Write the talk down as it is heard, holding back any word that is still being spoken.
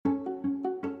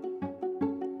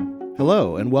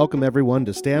Hello, and welcome everyone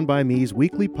to Stand By Me's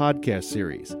weekly podcast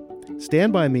series.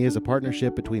 Stand By Me is a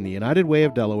partnership between the United Way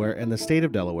of Delaware and the state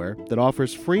of Delaware that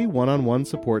offers free one-on-one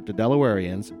support to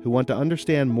Delawareans who want to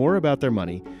understand more about their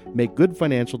money, make good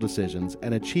financial decisions,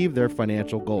 and achieve their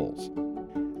financial goals.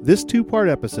 This two-part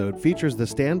episode features the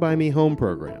Stand By Me Home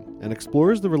program and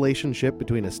explores the relationship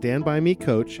between a Stand By Me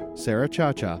coach, Sarah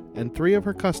Cha-Cha, and three of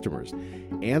her customers,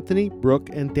 Anthony, Brooke,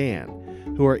 and Dan,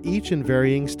 who are each in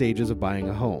varying stages of buying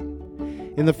a home.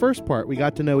 In the first part, we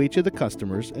got to know each of the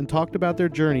customers and talked about their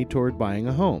journey toward buying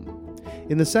a home.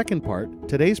 In the second part,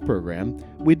 today's program,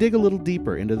 we dig a little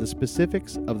deeper into the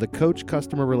specifics of the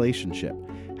coach-customer relationship,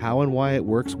 how and why it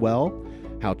works well,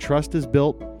 how trust is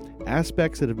built,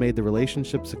 aspects that have made the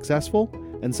relationship successful,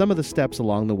 and some of the steps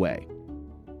along the way.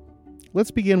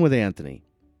 Let's begin with Anthony.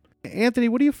 Anthony,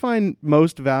 what do you find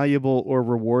most valuable or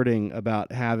rewarding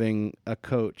about having a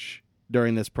coach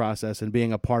during this process and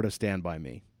being a part of Stand By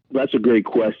Me? That's a great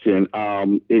question.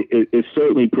 It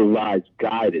certainly provides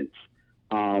guidance,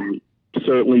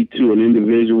 certainly to an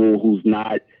individual who's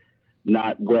not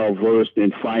well versed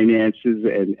in finances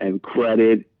and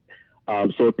credit.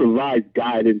 So it provides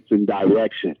guidance and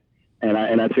direction, and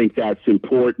I think that's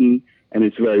important, and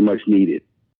it's very much needed.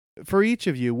 For each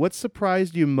of you, what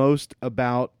surprised you most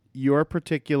about your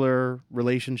particular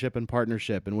relationship and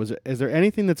partnership? And is there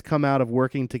anything that's come out of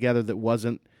working together that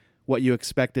wasn't what you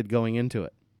expected going into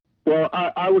it? Well,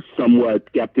 I was somewhat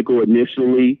skeptical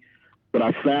initially, but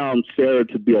I found Sarah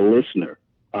to be a listener.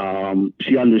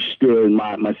 She understood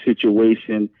my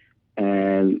situation,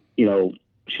 and,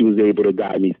 she was able to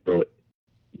guide me through it.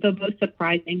 The most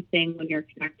surprising thing when you're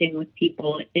connecting with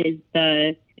people is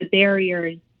the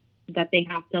barriers that they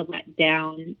have to let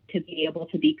down to be able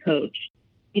to be coached.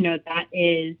 That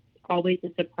is always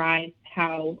a surprise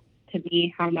how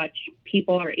much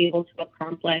people are able to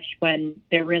accomplish when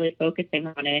they're really focusing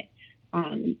on it.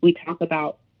 We talk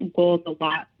about goals a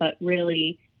lot, but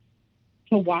really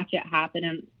to watch it happen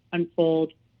and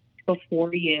unfold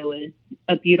before you is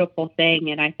a beautiful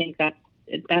thing. And I think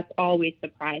that's always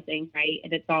surprising, right?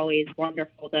 And it's always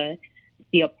wonderful to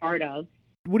be a part of.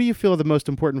 What do you feel are the most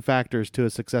important factors to a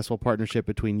successful partnership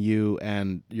between you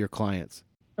and your clients?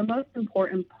 The most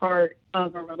important part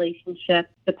of a relationship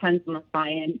depends on the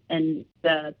client and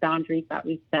the boundaries that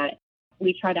we set.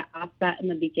 We try to ask that in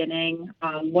the beginning.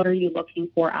 What are you looking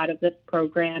for out of this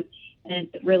program? And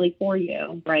is it really for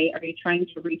you, right? Are you trying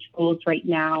to reach goals right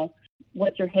now?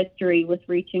 What's your history with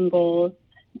reaching goals?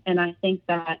 And I think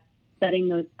that setting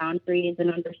those boundaries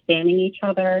and understanding each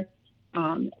other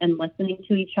and listening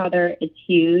to each other is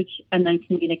huge. And then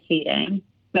communicating.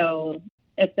 So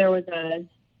if there was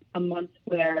a month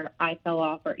where I fell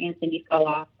off or Anthony fell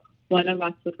off, one of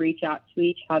us would reach out to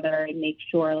each other and make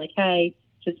sure, like, hey,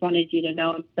 just wanted you to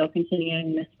know I'm still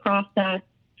continuing this process.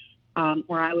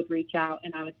 Or I would reach out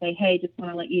and I would say, hey, just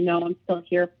want to let you know I'm still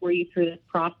here for you through this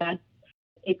process.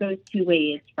 It goes two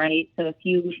ways, right? So if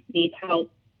you need help,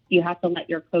 you have to let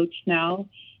your coach know.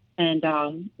 And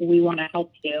we want to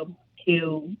help you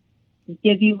to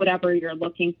give you whatever you're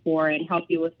looking for and help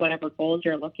you with whatever goals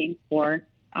you're looking for.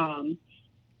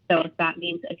 So if that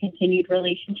means a continued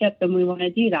relationship, then we want to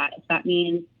do that. If that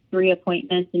means 3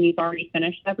 appointments and you've already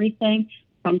finished everything,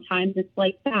 sometimes it's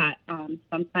like that.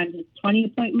 Sometimes it's 20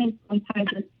 appointments, sometimes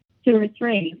it's 2 or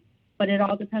 3, but it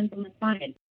all depends on the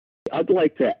client. I'd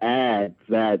like to add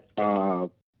that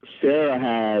Sarah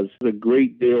has a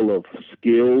great deal of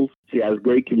skills. She has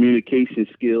great communication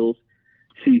skills.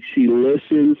 She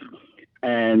listens,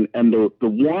 and the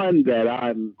one that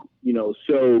I'm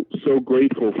so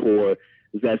grateful for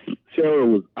is that Sarah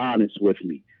was honest with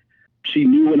me. She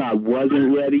knew when I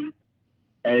wasn't ready,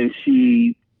 and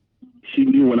she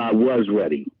knew when I was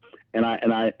ready, and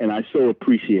I so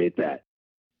appreciate that.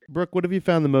 Brooke, what have you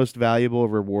found the most valuable or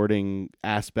rewarding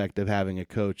aspect of having a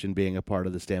coach and being a part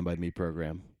of the Stand By Me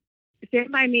program?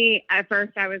 Stand By Me, at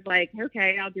first I was like,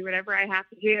 okay, I'll do whatever I have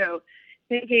to do,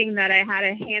 thinking that I had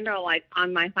a handle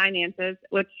on my finances,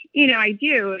 which, I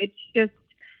do. It's just,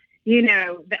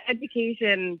 the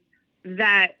education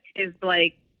that is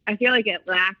I feel like it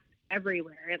lacks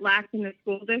everywhere. It lacks in the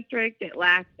school district. It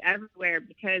lacks everywhere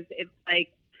because it's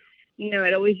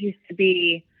it always used to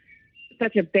be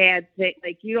such a bad thing.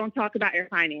 You don't talk about your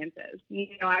finances.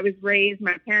 I was raised,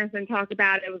 my parents didn't talk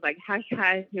about it. It was hush,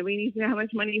 hush. We need to know how much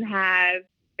money you have.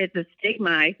 It's a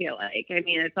stigma, I feel like.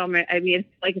 It's almost, it's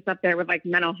like it's up there with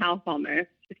mental health almost.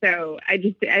 So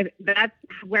that's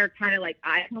where kind of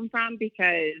I come from,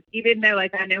 because even though I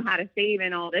know how to save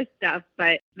and all this stuff,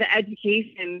 but the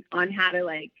education on how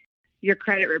to your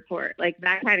credit report,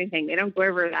 that kind of thing, they don't go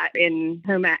over that in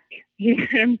home ec. You know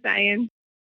what I'm saying?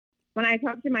 when I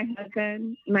talk to my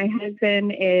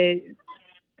husband is,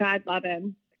 God love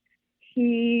him.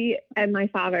 He and my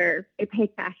father, they pay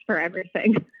cash for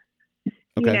everything.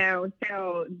 Okay.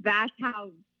 So that's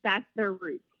their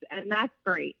roots, and that's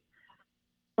great.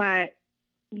 But,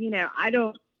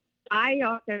 I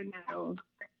also know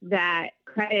that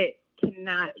credit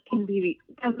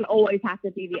doesn't always have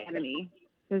to be the enemy,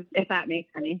 if that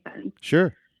makes any sense.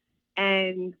 Sure.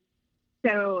 And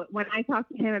so when I talk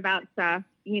to him about stuff,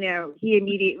 he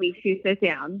immediately shoots it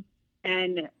down.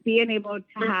 And being able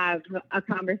to have a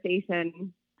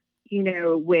conversation,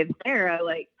 with Sarah,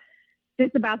 like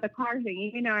just about the car thing,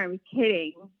 even though I was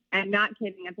kidding and not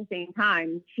kidding at the same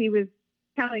time, she was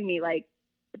telling me like,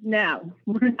 no,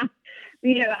 we're not.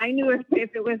 I knew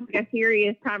if it was like a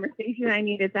serious conversation I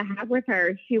needed to have with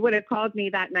her, she would have called me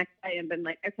that next day and been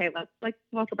like, okay, let's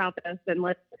talk about this and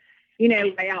let's,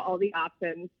 lay out all the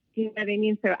options. Do you know what I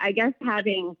mean? So I guess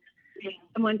having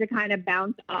someone to kind of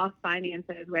bounce off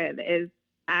finances with is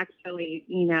actually,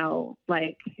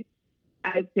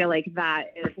 I feel like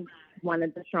that is one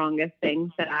of the strongest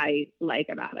things that I like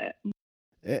about it.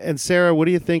 And Sarah, what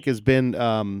do you think has been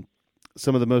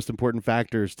some of the most important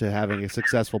factors to having a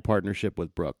successful partnership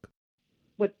with Brooke?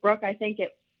 With Brooke, I think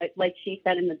it, like she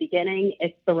said in the beginning,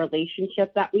 it's the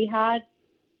relationship that we had,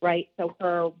 right? So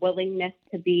her willingness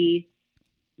to be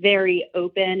very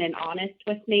open and honest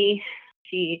with me.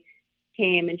 She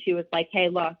came and she was like, hey,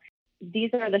 look, these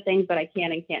are the things that I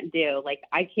can and can't do. Like,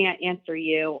 I can't answer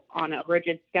you on a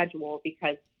rigid schedule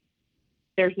because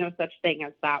there's no such thing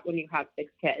as that when you have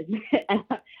 6 kids. And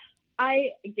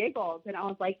I giggled and I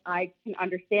was like, I can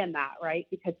understand that, right?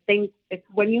 Because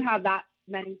when you have that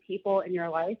many people in your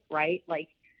life, right? Like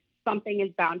something is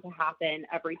bound to happen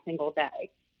every single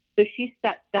day. So she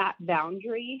set that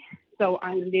boundary. So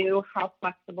I knew how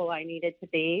flexible I needed to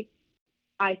be.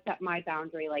 I set my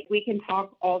boundary. Like, we can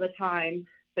talk all the time,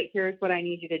 but here's what I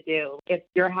need you to do. If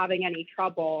you're having any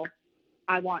trouble,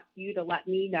 I want you to let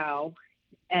me know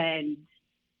and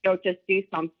don't just do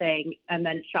something and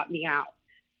then shut me out,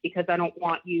 because I don't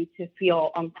want you to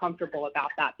feel uncomfortable about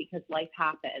that, because life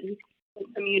happens.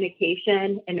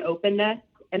 Communication and openness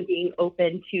and being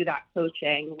open to that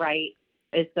coaching, right,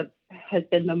 has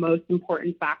been the most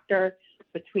important factor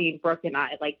between Brooke and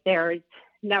I. Like, there's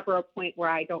never a point where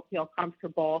I don't feel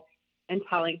comfortable in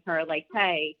telling her, like,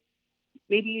 hey,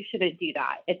 maybe you shouldn't do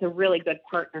that. It's a really good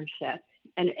partnership.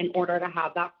 And in order to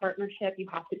have that partnership, you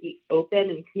have to be open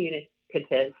and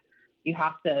communicative. You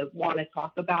have to want to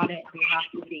talk about it. You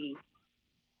have to be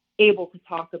able to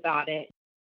talk about it.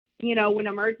 When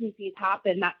emergencies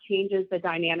happen, that changes the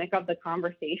dynamic of the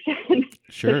conversation.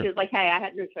 Sure. So she's like, hey, I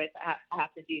had no choice. I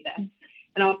have to do this.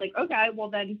 And I was like, okay, well,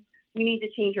 then we need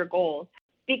to change your goals,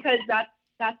 because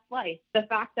that's life. The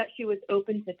fact that she was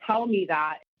open to tell me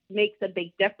that makes a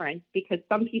big difference, because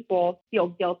some people feel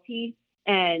guilty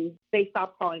and they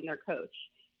stop calling their coach.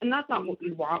 And that's not what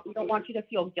we want. We don't want you to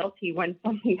feel guilty when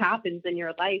something happens in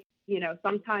your life.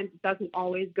 Sometimes it doesn't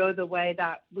always go the way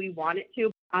that we want it to.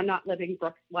 I'm not living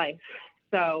Brooke's life,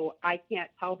 so I can't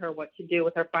tell her what to do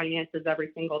with her finances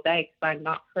every single day, because I'm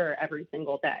not her every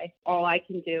single day. All I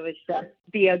can do is just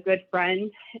be a good friend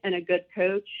and a good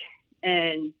coach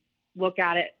and look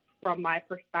at it from my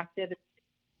perspective.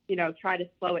 Try to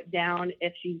slow it down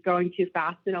if she's going too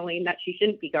fast in a lane that she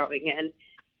shouldn't be going in,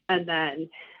 and then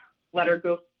let her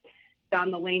go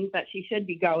down the lanes that she should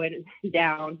be going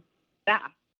down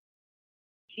fast.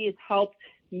 She has helped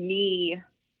me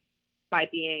by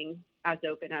being as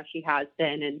open as she has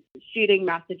been and shooting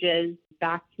messages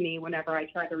back to me whenever I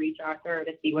try to reach out to her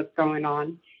to see what's going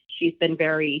on. She's been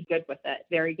very good with it,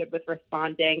 very good with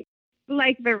responding.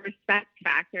 Like the respect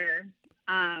factor.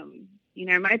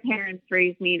 My parents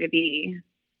raised me to be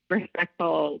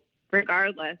respectful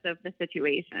regardless of the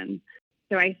situation.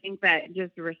 So I think that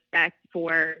just respect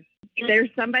for, there's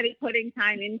somebody putting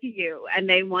time into you and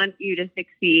they want you to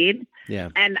succeed. Yeah.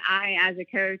 And I, as a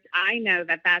coach, I know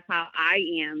that that's how I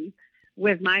am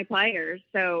with my players.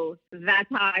 So that's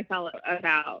how I felt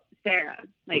about Sarah.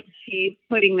 Like, she's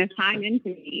putting this time into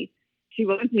me. She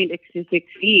wants me to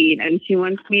succeed, and she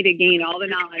wants me to gain all the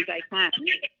knowledge I can,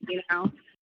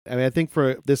 I mean, I think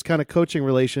for this kind of coaching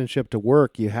relationship to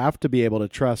work, you have to be able to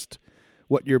trust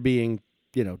what you're being,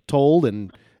 told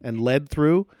and led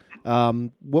through.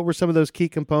 What were some of those key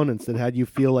components that had you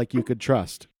feel like you could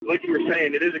trust? Like you were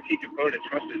saying, it is a key component.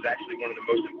 Trust is actually one of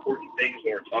the most important things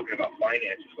when we're talking about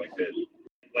finances like this.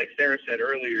 Like Sarah said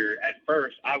earlier, at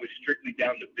first, I was strictly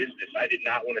down to business. I did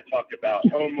not want to talk about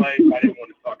home life. I didn't want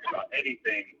to talk about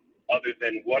anything other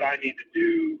than what I need to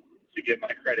do to get my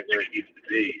credit where it needs to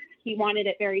be. He wanted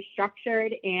it very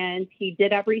structured, and he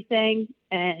did everything.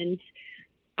 And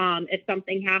If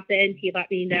something happened, he let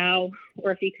me know,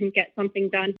 or if he couldn't get something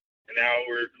done. And now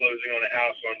we're closing on a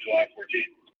house on July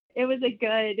 14th. It was a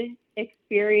good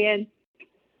experience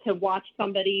to watch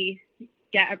somebody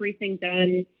get everything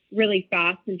done really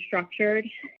fast and structured.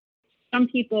 Some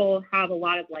people have a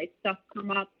lot of life stuff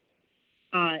come up.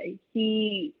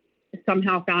 He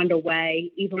somehow found a way,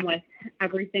 even with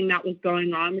everything that was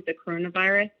going on with the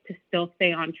coronavirus, to still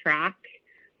stay on track,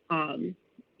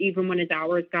 even when his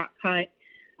hours got cut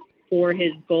for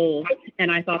his goals. And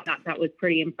I thought that was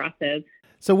pretty impressive.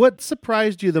 So what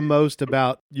surprised you the most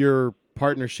about your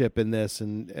partnership in this?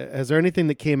 And is there anything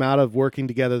that came out of working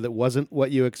together that wasn't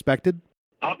what you expected?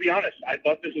 I'll be honest. I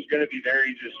thought this was going to be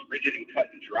very just rigid and cut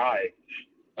and dry,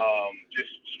 just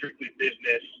strictly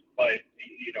business. But,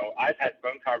 I've had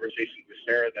phone conversations with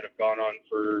Sarah that have gone on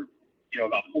for,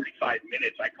 about 45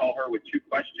 minutes. I call her with 2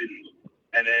 questions,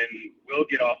 and then we'll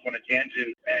get off on a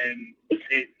tangent. And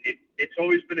it's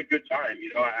always been a good time.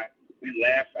 We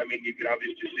laugh. I mean, you can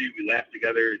obviously see we laugh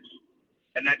together.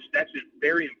 And that's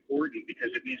very important because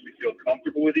it means we feel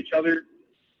comfortable with each other,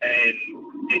 and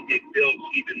it builds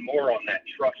even more on that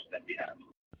trust that we have.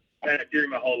 I had a theory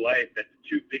my whole life that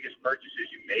the 2 biggest purchases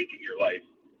you make in your life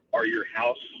are your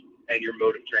house and your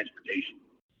mode of transportation.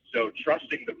 So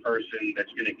trusting the person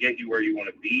that's going to get you where you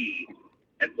want to be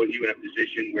and put you in a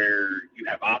position where you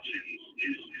have options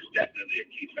is definitely a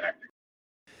key factor.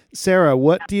 Sarah,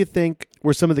 what do you think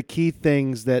were some of the key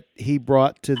things that he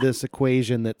brought to this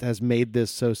equation that has made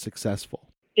this so successful?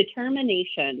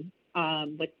 Determination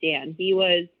with Dan. He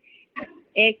was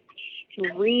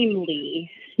extremely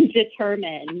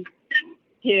determined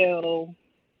to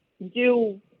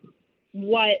do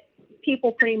what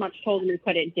people pretty much told him he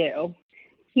couldn't do.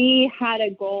 He had a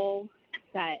goal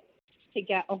set to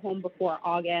get a home before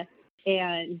August,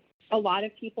 and a lot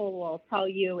of people will tell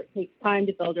you it takes time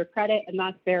to build your credit, and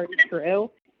that's very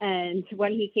true. And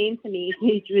when he came to me,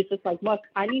 he was just like, look,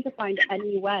 I need to find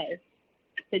any way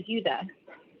to do this.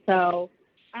 So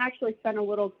I actually spent a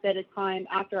little bit of time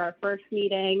after our first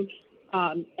meeting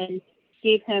and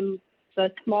gave him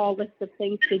the small list of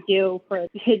things to do for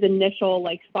his initial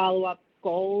follow-up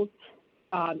goals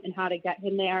and how to get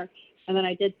him there. And then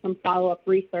I did some follow-up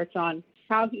research on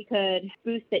how he could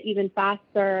boost it even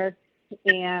faster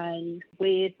and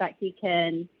ways that he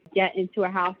can get into a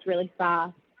house really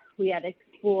fast. We had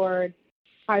explored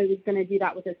how he was going to do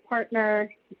that with his partner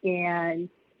and,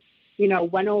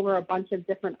 went over a bunch of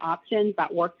different options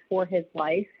that worked for his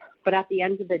life. But at the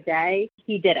end of the day,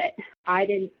 he did it. I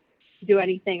didn't do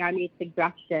anything. I made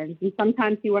suggestions. And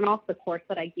sometimes he went off the course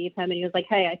that I gave him and he was like,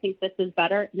 hey, I think this is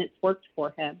better. And it's worked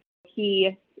for him.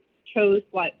 He chose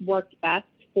what worked best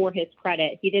for his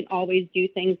credit. He didn't always do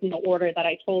things in the order that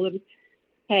I told him,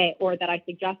 hey, or that I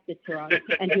suggested to him.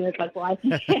 And he was like, well, I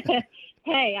think,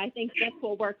 hey, I think this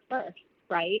will work first,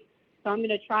 right? So I'm going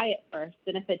to try it first.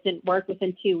 And if it didn't work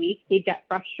within 2 weeks, he'd get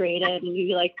frustrated and he'd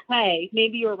be like, hey,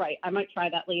 maybe you're right. I might try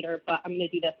that later, but I'm going to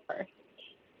do this first.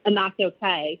 And that's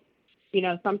okay.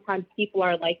 Sometimes people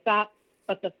are like that,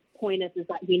 but the point is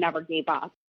that he never gave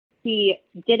up. He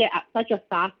did it at such a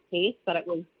fast pace that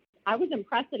I was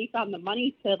impressed that he found the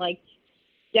money to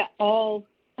get all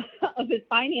of his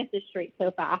finances straight so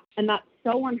fast. And that's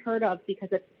so unheard of because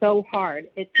it's so hard.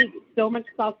 It takes so much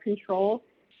self-control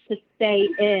to stay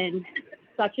in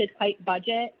such a tight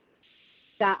budget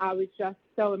that I was just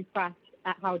so impressed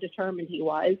at how determined he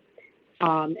was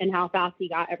and how fast he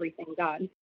got everything done.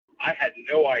 I had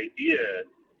no idea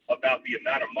about the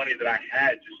amount of money that I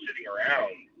had just sitting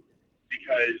around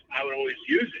because I would always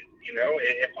use it.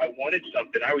 If I wanted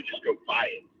something, I would just go buy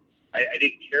it. I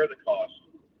didn't care the cost.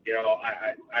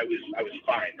 I was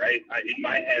fine, right? In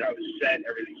my head, I was set.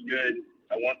 Everything's good.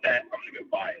 I want that. I'm going to go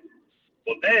buy it.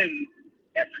 Well, then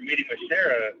after meeting with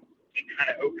Sarah, it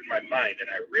kind of opened my mind and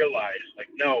I realized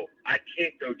no, I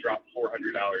can't go drop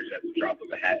 $400 at the drop of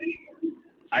a hat anymore.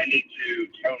 I need to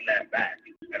tone that back.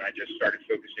 And I just started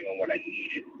focusing on what I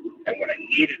needed. And what I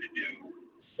needed to do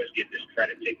was get this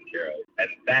credit taken care of. And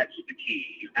that's the key.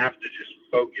 You have to just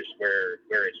focus where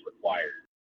it's required.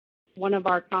 One of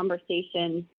our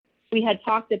conversations, we had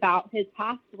talked about his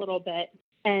past a little bit,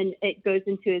 and it goes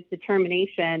into his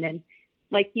determination. And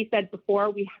like he said before,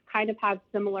 we kind of have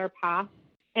similar paths.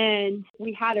 And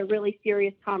we had a really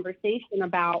serious conversation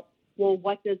about, well,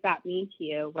 what does that mean to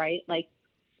you, right?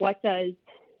 What does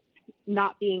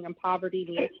not being in poverty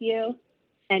mean to you?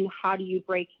 And how do you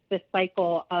break the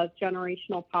cycle of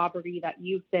generational poverty that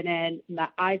you've been in and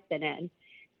that I've been in?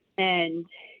 And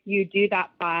you do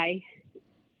that by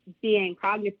being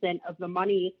cognizant of the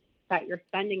money that you're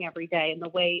spending every day and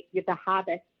the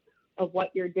habits of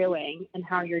what you're doing and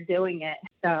how you're doing it.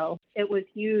 So it was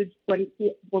huge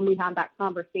when we had that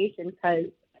conversation, because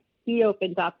he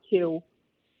opened up to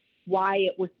why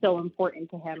it was so important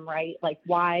to him, right? Like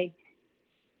why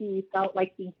he felt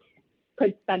like he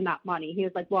could spend that money. He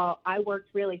was like, well, I worked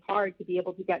really hard to be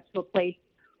able to get to a place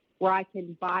where I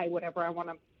can buy whatever I want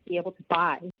to be able to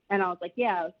buy. And I was like,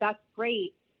 yeah, that's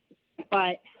great.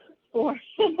 But for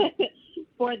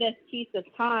for this piece of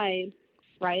time,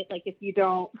 right? Like if you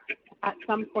don't at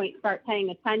some point start paying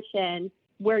attention,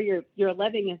 where you're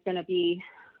living is going to be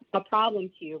a problem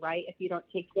to you, right? If you don't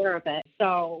take care of it.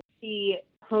 So he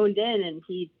honed in and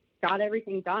he got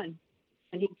everything done.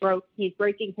 And he's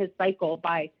breaking his cycle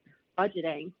by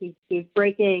budgeting. He's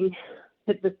breaking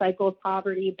the cycle of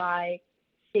poverty by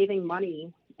saving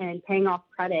money and paying off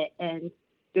credit and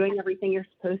doing everything you're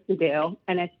supposed to do.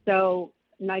 And it's so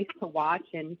nice to watch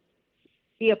and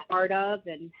be a part of.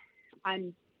 And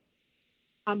I'm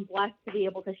blessed to be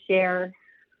able to share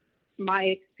my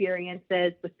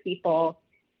experiences with people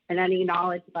and any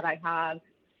knowledge that I have,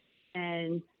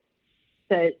 and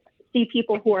to see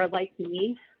people who are like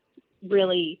me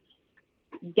really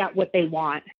get what they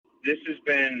want. This has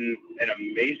been an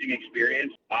amazing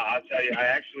experience. I'll tell you,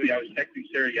 I was texting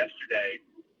Sarah yesterday,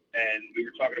 and we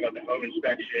were talking about the home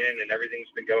inspection and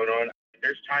everything's been going on.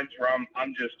 There's times where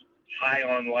I'm just high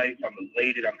on life, I'm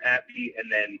elated, I'm happy,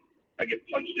 and then I get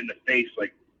punched in the face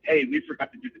like, hey, we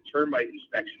forgot to do the termite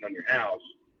inspection on your house,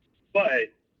 but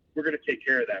we're going to take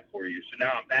care of that for you. So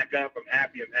now I'm back up, I'm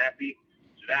happy.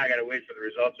 So now I got to wait for the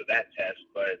results of that test.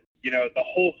 But, the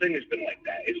whole thing has been like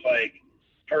that. It's like,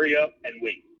 hurry up and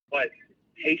wait. But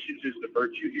patience is the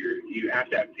virtue here. You have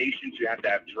to have patience, you have to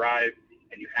have drive,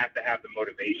 and you have to have the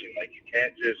motivation. Like, you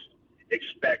can't just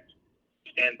expect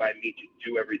Stand By Me to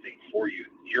do everything for you.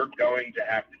 You're going to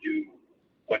have to do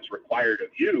what's required of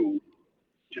you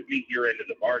to meet your end of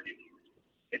the bargain.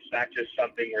 It's not just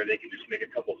something where they can just make a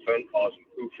couple phone calls and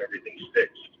poof, everything's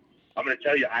fixed. I'm going to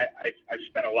tell you, I've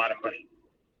spent a lot of money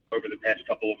over the past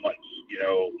couple of months,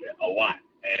 a lot.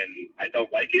 And I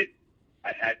don't like it.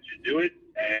 I had to do it.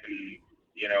 And,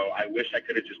 I wish I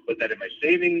could have just put that in my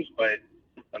savings, but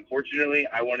unfortunately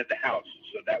I wanted the house.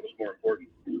 So that was more important.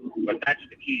 But that's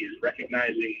the key, is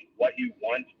recognizing what you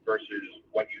want versus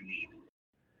what you need.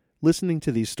 Listening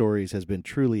to these stories has been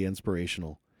truly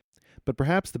inspirational. But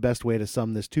perhaps the best way to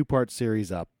sum this two-part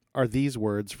series up are these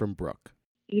words from Brooke.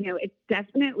 It's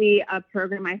definitely a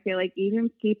program. I feel like even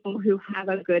people who have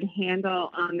a good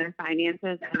handle on their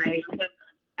finances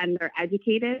and they're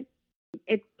educated,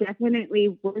 it's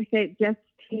definitely worth it just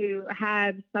to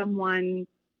have someone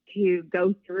to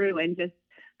go through and just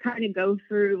kind of go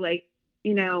through, like,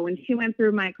 when she went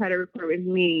through my credit report with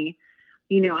me,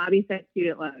 obviously I had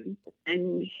student loans,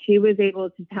 and she was able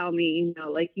to tell me,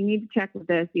 like, you need to check with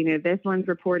this, this one's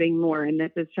reporting more, and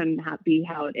this shouldn't be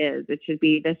how it is. This should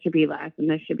be less, and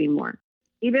this should be more.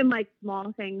 Even like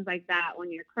small things like that,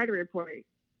 when your credit report,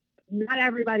 not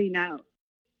everybody knows.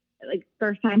 Like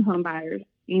first time home buyers,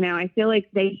 I feel like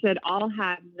they should all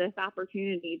have this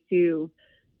opportunity to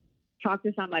talk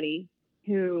to somebody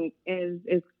who is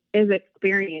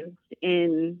experienced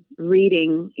in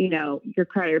reading, your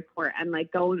credit report and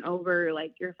like going over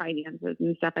like your finances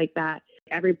and stuff like that.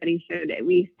 Everybody should at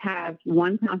least have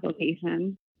one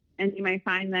consultation, and you might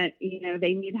find that,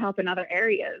 they need help in other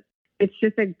areas. It's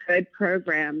just a good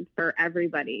program for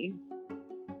everybody.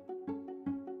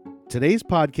 Today's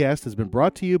podcast has been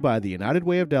brought to you by the United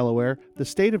Way of Delaware, the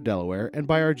State of Delaware, and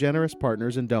by our generous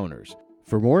partners and donors.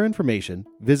 For more information,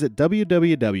 visit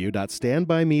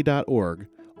www.standbyme.org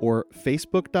or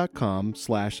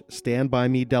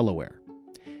facebook.com/standbymedelaware.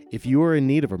 If you are in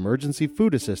need of emergency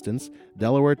food assistance,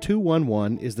 Delaware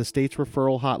 211 is the state's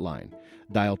referral hotline.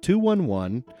 Dial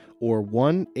 211 or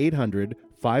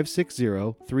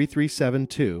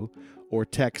 1-800-560-3372 or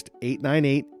text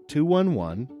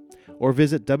 898-211 or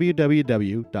visit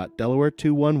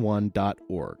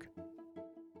www.delaware211.org.